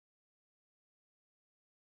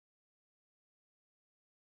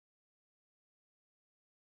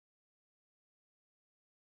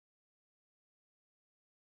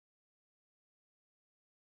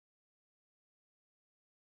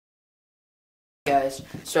Guys,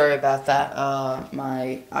 sorry about that.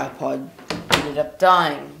 My iPod ended up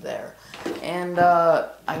dying there, and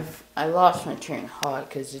I lost my train of thought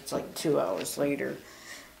because it's like 2 hours later.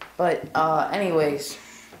 But anyways,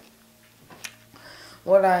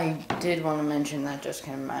 what I did want to mention that just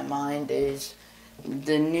came to my mind is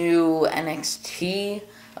the new NXT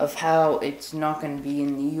of how it's not going to be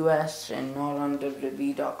in the US and not on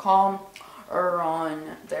WWE.com or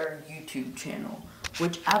on their YouTube channel,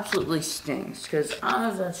 which absolutely stinks because I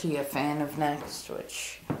was actually a fan of Next,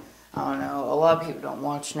 which I don't know, a lot of people don't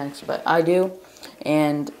watch Next, but I do,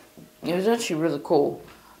 and it was actually really cool.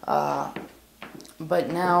 But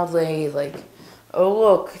now they oh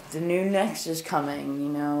look, the new Next is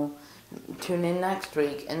coming, tune in next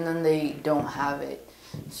week, and then they don't have it.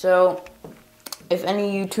 So, if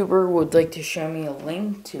any YouTuber would like to show me a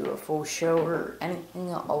link to a full show or anything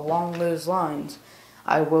along those lines,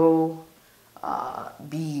 I will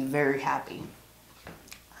be very happy.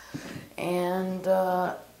 And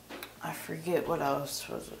I forget what else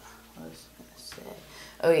was I was gonna say.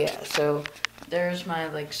 Oh yeah, so there's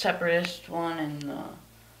my separatist one and the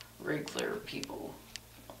regular people,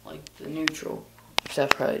 like the neutral.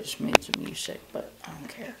 Except for I just made some music, but I don't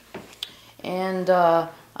care. And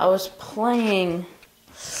I was playing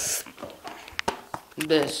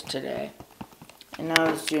this today, and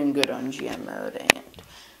I was doing good on GM mode. And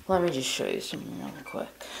let me just show you something real quick.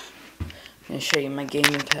 I'm gonna show you my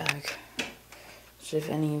gamer tag. So if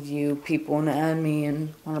any of you people want to add me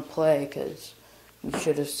and want to play, because you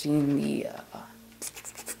should have seen the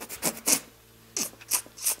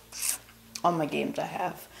all my games I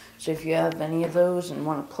have. So if you have any of those and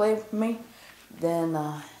want to play with me, then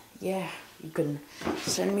yeah, you can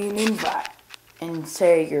send me an invite and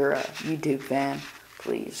say you're a YouTube fan,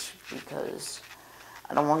 please, because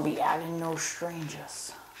I don't want to be adding no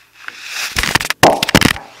strangers.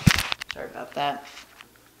 Right. Sorry about that.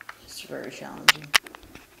 It's very challenging.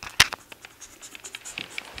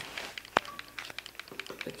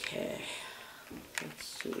 Okay, let's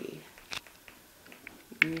see.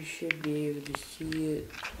 You should be able to see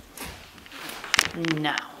it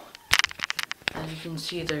now. As you can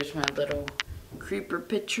see, there's my little creeper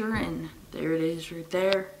picture, and there it is right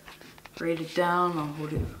there. Write it down. I'll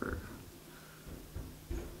hold it for...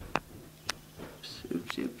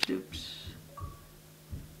 Oops.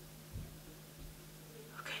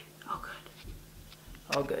 Okay,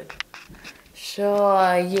 all good. So,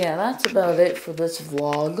 yeah, that's about it for this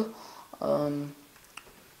vlog. Oh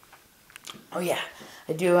yeah,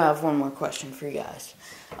 I do have one more question for you guys.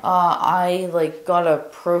 I got a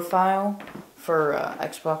profile for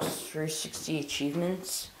Xbox 360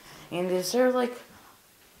 achievements, and is there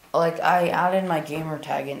I added my gamer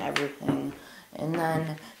tag and everything, and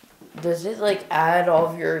then does it add all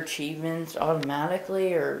of your achievements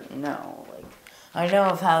automatically or no? I know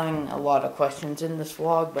of having a lot of questions in this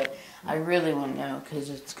vlog, but I really want to know because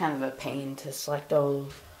it's kind of a pain to select all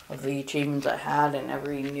of the achievements I had and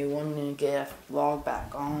every new one and get a vlog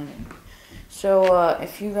back on. So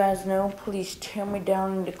if you guys know, please tell me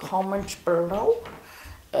down in the comments below.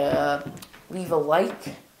 Leave a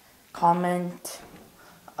like, comment,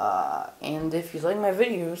 and if you like my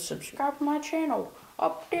videos, subscribe to my channel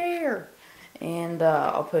up there. And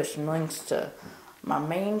I'll post some links to my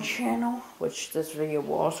main channel, which this video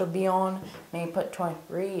will also be on,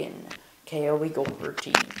 Mainput23 and KO Eagle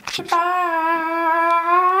Routine. Bye!